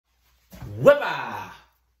Weba!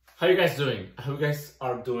 How you guys doing? I hope you guys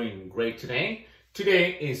are doing great today.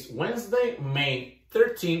 Today is Wednesday, May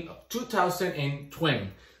 13th, 2020.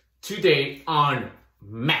 Today on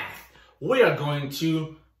math, we are going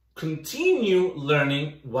to continue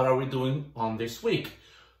learning what are we doing on this week.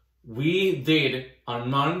 We did on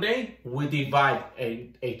Monday, we divide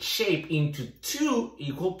a shape into two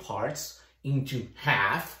equal parts, into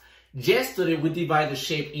half. Yesterday, we divide the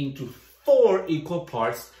shape into four equal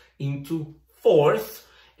parts, into fourths.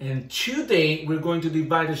 And today, we're going to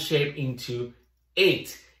divide the shape into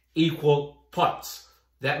 8 equal parts.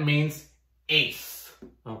 That means eighths,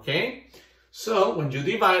 okay? So when you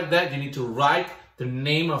divide that, you need to write the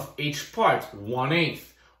name of each part, 1/8,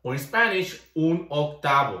 or in Spanish, un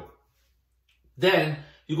octavo. Then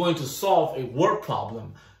you're going to solve a word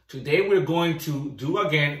problem. Today we're going to do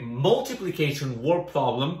again multiplication word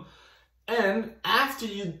problem. And after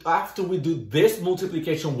we do this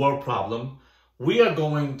multiplication word problem, we are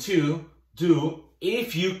going to do,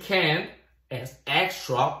 if you can, as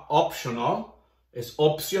extra, optional, as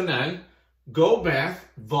optional, Gomath,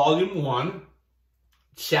 Volume 1,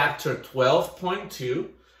 Chapter 12.2,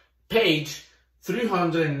 page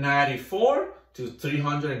 394 to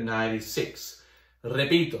 396.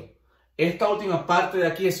 Repito, esta última parte de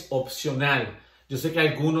aquí es opcional. Yo sé que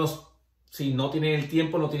algunos, si no tienen el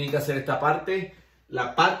tiempo, no tienen que hacer esta parte.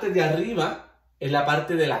 La parte de arriba es la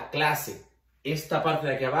parte de la clase. Esta parte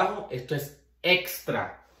de aquí abajo, esto es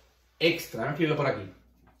extra. Extra, vamos a escribirlo por aquí.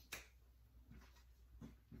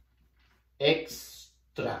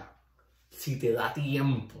 Extra. Si te da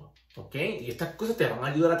tiempo, ¿ok? Y estas cosas te van a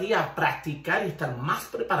ayudar a ti a practicar y estar más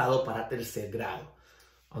preparado para tercer grado.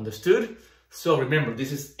 Understood? So remember,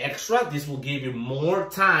 this is extra. This will give you more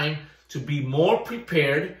time to be more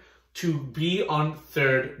prepared to be on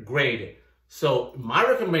third grade. So my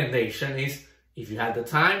recommendation is, if you have the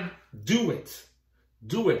time, do it.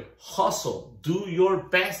 Do it. Hustle. Do your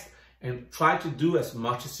best and try to do as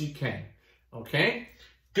much as you can. Okay?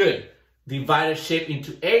 Good. Divide a shape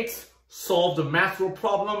into 8, solve the math rule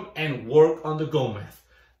problem, and work on the Gomath.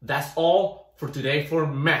 That's all for today for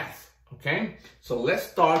math. Okay? So let's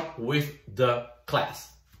start with the class.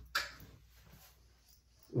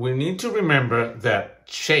 We need to remember that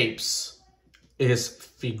shapes is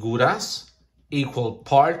figuras, equal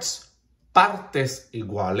parts, partes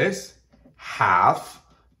iguales, half,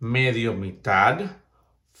 medio mitad,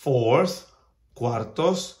 fourth,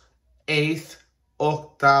 cuartos, eighth,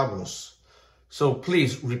 octavos. So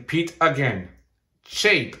please repeat again.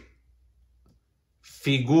 Shape,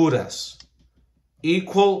 figuras,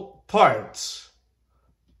 equal parts,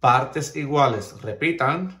 partes iguales,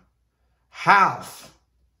 repitan, half,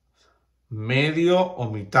 medio o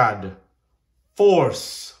mitad,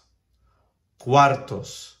 fourths,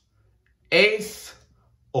 cuartos, eighth,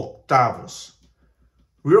 octavos.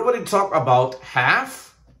 We already talked about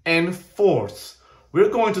half and fourths. We're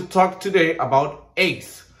going to talk today about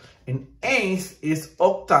eighth. And eighth is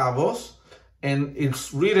octavos, and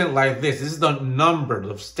it's written like this. This is the number,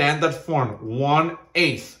 the standard form,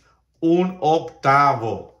 1/8, un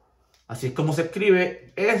octavo. Así es como se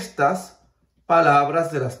escribe estas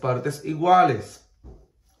palabras de las partes iguales.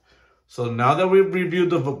 So now that we've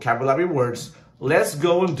reviewed the vocabulary words, let's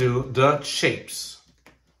go and do the shapes.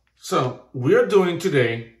 So we're doing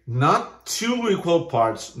today not 2 equal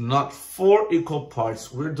parts, not 4 equal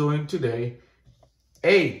parts. We're doing today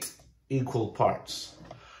 8 equal parts.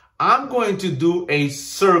 I'm going to do a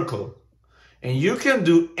circle, and you can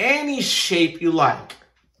do any shape you like.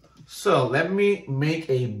 So let me make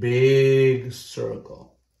a big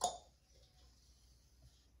circle.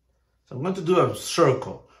 So I'm going to do a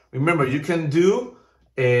circle. Remember, you can do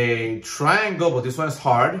a triangle, but this one is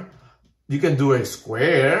hard. You can do a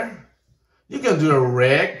square. You can do a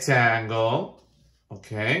rectangle.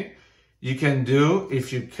 Okay. You can do,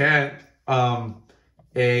 if you can,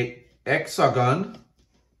 a hexagon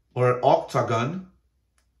or an octagon.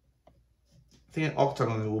 I think an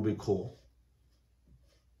octagon will be cool.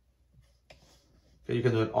 Okay, you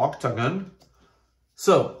can do an octagon.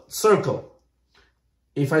 So, circle.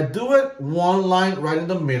 If I do it one line right in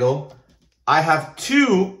the middle, I have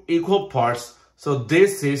 2 equal parts. So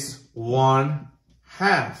this is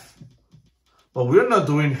 1/2. But we're not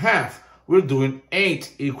doing half. We're doing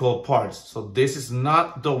 8 equal parts. So this is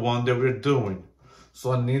not the one that we're doing.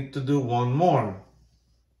 So I need to do one more.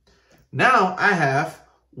 Now I have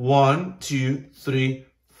 1, 2, 3,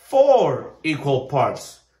 4 equal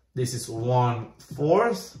parts. This is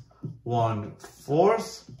 1/4,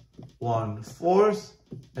 1/4, 1/4,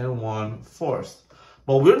 and 1/4.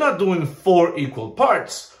 But we're not doing 4 equal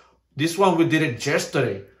parts. This one we did it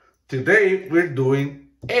yesterday. Today we're doing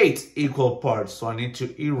 8 equal parts. So I need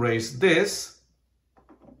to erase this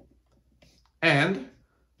and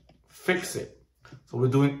fix it. So we're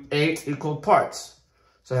doing 8 equal parts.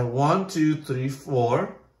 So I have 1, 2, 3,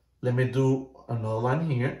 4. Let me do another line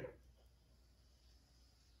here.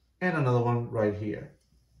 And another one right here.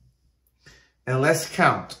 And let's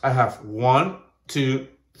count. I have 1, 2,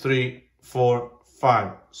 3, 4,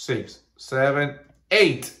 5, 6, 7,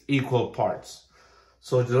 8 equal parts.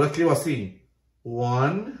 So yo lo escribo así.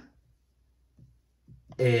 1,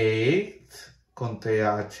 8, con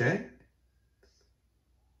TH.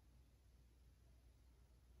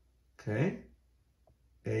 Okay.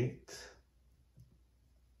 8.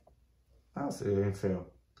 Ah, se ve bien feo.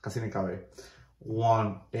 Casi ni cabe.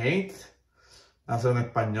 1, 8. Hace en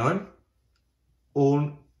español.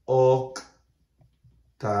 Un octavo.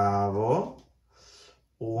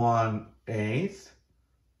 1 8.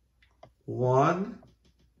 1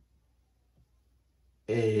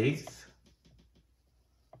 8.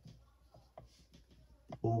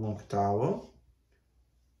 Un octavo.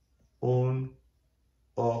 Un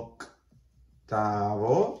octavo.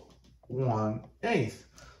 1 8.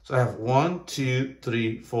 So I have 1, 2,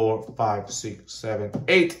 3, 4, 5, 6, 7,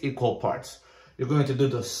 8 equal parts. You're going to do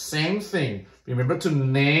the same thing. Remember to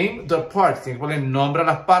name the parts. Tienes que poner nombre a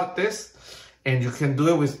las partes. And you can do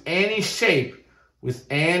it with any shape. With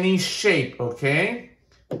any shape, okay?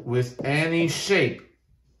 With any shape.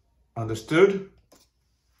 Understood?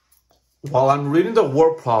 While I'm reading the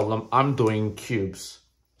word problem, I'm doing cubes.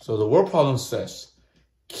 So the word problem says,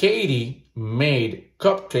 Katie made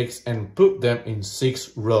cupcakes and put them in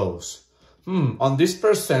 6 rows. On this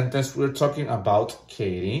first sentence, we're talking about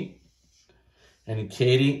Katie. And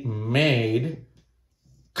Katie made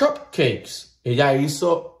cupcakes. Ella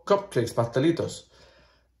hizo cupcakes, pastelitos.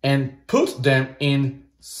 And put them in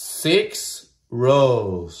 6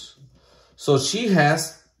 rows. So she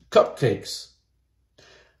has cupcakes.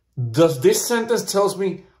 Does this sentence tells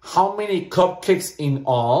me how many cupcakes in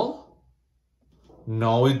all?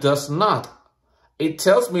 No, it does not. It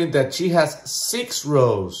tells me that she has 6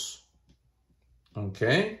 rows.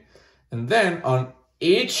 Okay? And then on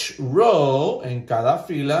each row, en cada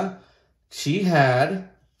fila, she had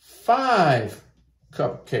 5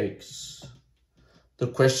 cupcakes. The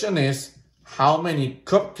question is, how many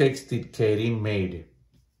cupcakes did Katie made?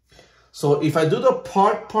 So if I do the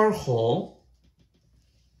part whole,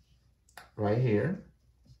 right here,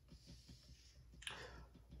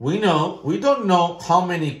 we don't know how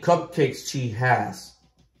many cupcakes she has.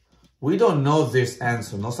 We don't know this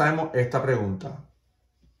answer. No sabemos esta pregunta.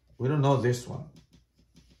 We don't know this one.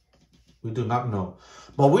 We do not know.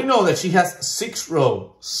 But we know that she has 6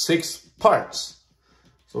 rows, 6 parts.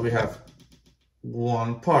 So we have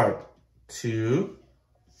 1 part, 2,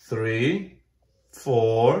 3,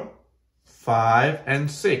 4, 5, and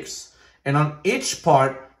 6. And on each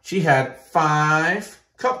part, she had 5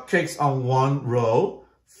 cupcakes on one row,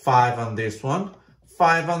 5 on this one,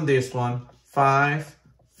 5 on this one, 5,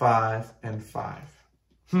 5, and 5.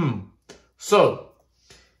 So,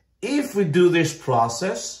 if we do this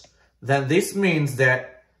process, then this means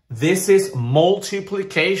that this is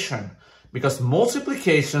multiplication. Because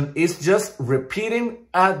multiplication is just repeating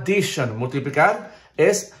addition. Multiplicar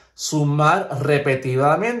es sumar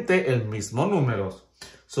repetidamente el mismo número.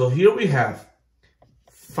 So here we have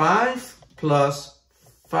 5 plus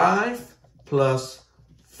 5 plus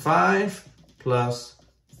 5 plus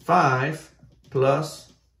 5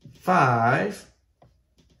 plus 5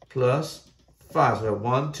 plus 5. So we have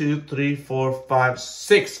 1, 2, 3, 4, 5,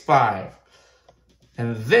 6, 5.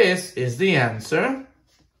 And this is the answer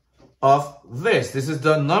of this. This is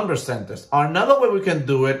the number sentence. Another way we can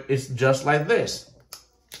do it is just like this.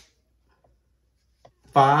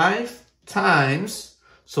 5 times,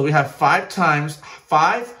 so we have 5 times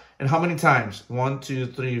 5, and how many times? 1, 2,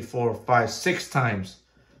 3, 4, 5, 6 times.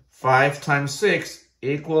 5 times 6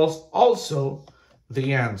 equals also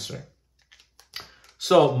the answer.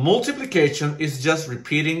 So multiplication is just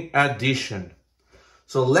repeating addition.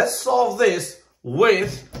 So let's solve this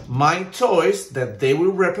with my toys that they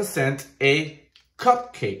will represent a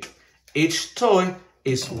cupcake. Each toy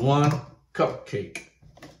is 1 cupcake.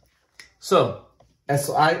 So as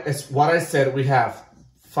what I said, we have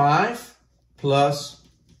 5 plus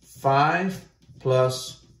 5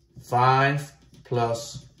 plus 5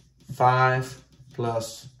 plus 5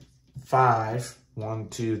 plus 5, 1,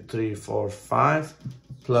 2, 3, 4, 5,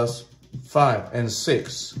 plus 5 and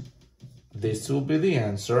 6. This will be the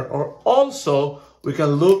answer. Or also, we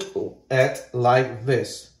can look at like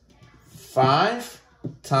this. 5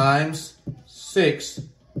 times 6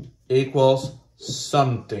 equals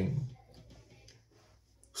something.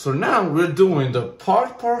 So now we're doing the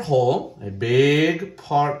part whole, a big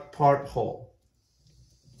part whole.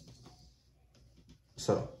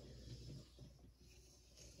 So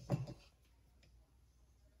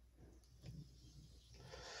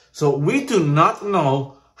we do not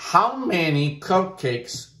know how many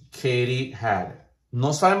cupcakes Katie had. No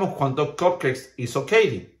sabemos cuántos cupcakes hizo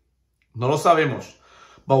Katie. No lo sabemos.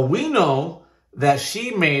 But we know that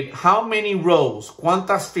she made how many rows?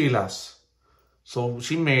 ¿Cuántas filas? So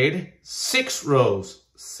she made 6 rows.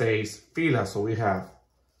 6 filas. So we have,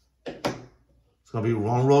 it's going to be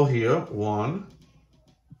one row here. 1,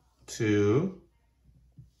 2,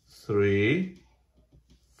 3,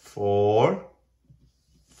 4,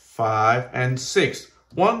 5, and 6.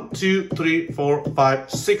 1, 2, 3, 4,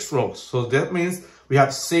 5, 6 rows. So that means we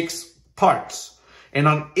have 6 parts. And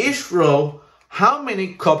on each row, how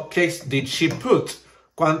many cupcakes did she put?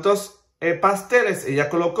 ¿Cuántos pasteles ella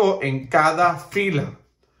colocó en cada fila?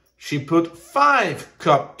 She put 5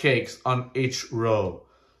 cupcakes on each row.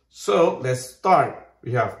 So let's start.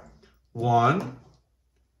 We have 1,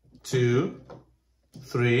 2,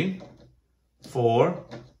 3, 4,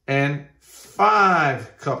 and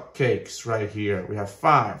 5 cupcakes right here. We have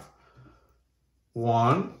 5.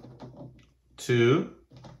 1, 2,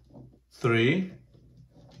 3,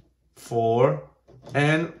 4,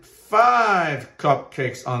 and 5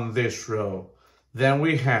 cupcakes on this row. Then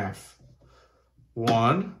we have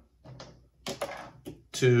 1,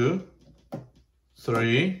 2,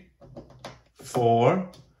 3, 4,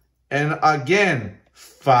 and again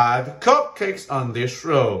 5 cupcakes on this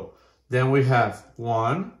row. Then we have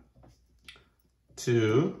 1,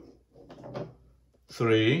 2,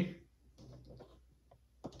 3,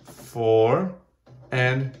 4,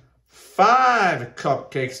 and 5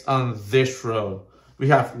 cupcakes on this row. We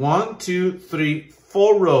have 1, 2, 3,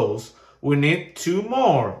 4 rows. We need 2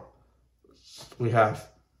 more. We have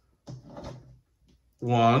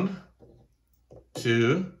 1,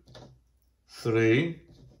 2, 3,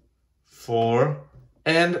 4,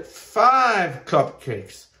 and 5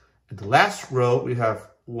 cupcakes. And the last row we have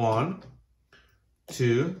 1,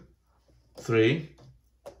 2, 3,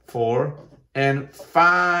 4, and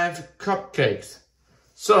 5 cupcakes.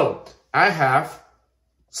 So I have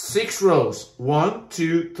 6 rows. 1,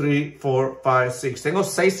 2, 3, 4, 5, 6. Tengo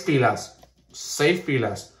 6 filas. 6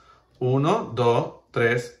 filas. 1, 2,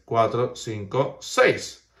 3, 4, 5,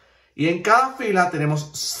 6. Y en cada fila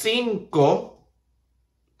tenemos 5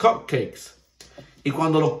 cupcakes. Y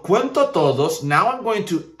cuando los cuento todos, now I'm going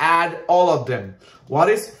to add all of them. What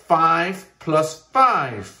is 5 plus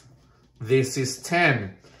 5? This is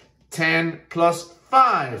 10. 10 plus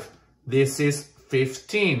 5. This is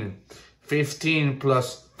 15. 15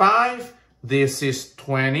 plus 5. This is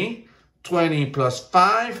 20. 20 plus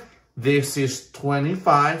 5. This is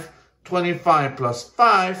 25. 25 plus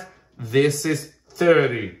 5. This is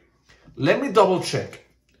 30. Let me double check.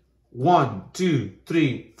 1, 2,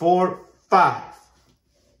 3, 4, 5.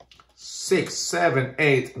 6, 7,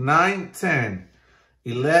 8, 9, 10,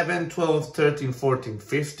 11, 12, 13, 14,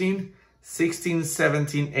 15, 16,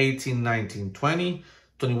 17, 18, 19, 20,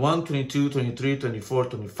 21, 22, 23, 24,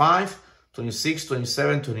 25, 26,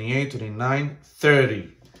 27, 28, 29,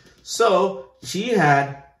 30. So she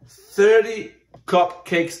had 30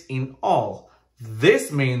 cupcakes in all.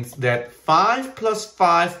 This means that 5 plus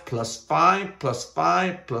 5 plus 5 plus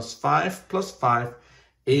 5 plus 5 plus 5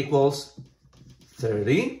 equals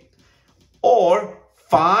 30. Or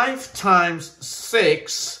 5 times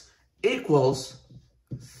 6 equals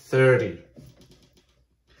 30.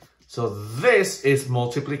 So this is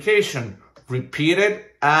multiplication, repeated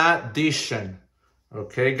addition.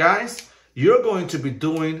 Okay, guys? You're going to be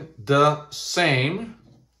doing the same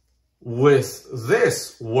with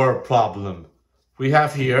this word problem. We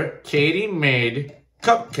have here, Katie made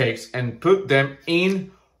cupcakes and put them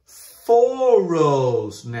in 4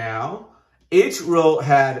 rows. Now, each row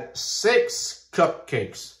had 6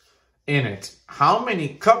 cupcakes in it. How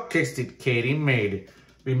many cupcakes did Katie made?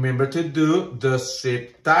 Remember to do the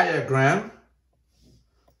strip diagram.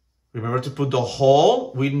 Remember to put the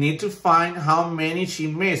whole. We need to find how many she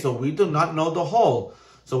made. So we do not know the whole.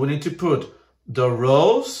 So we need to put the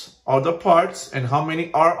rows or the parts and how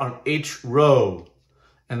many are on each row.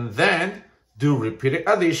 And then do repeated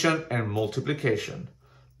addition and multiplication.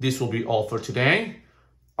 This will be all for today.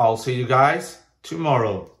 I'll see you guys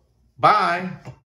tomorrow. Bye.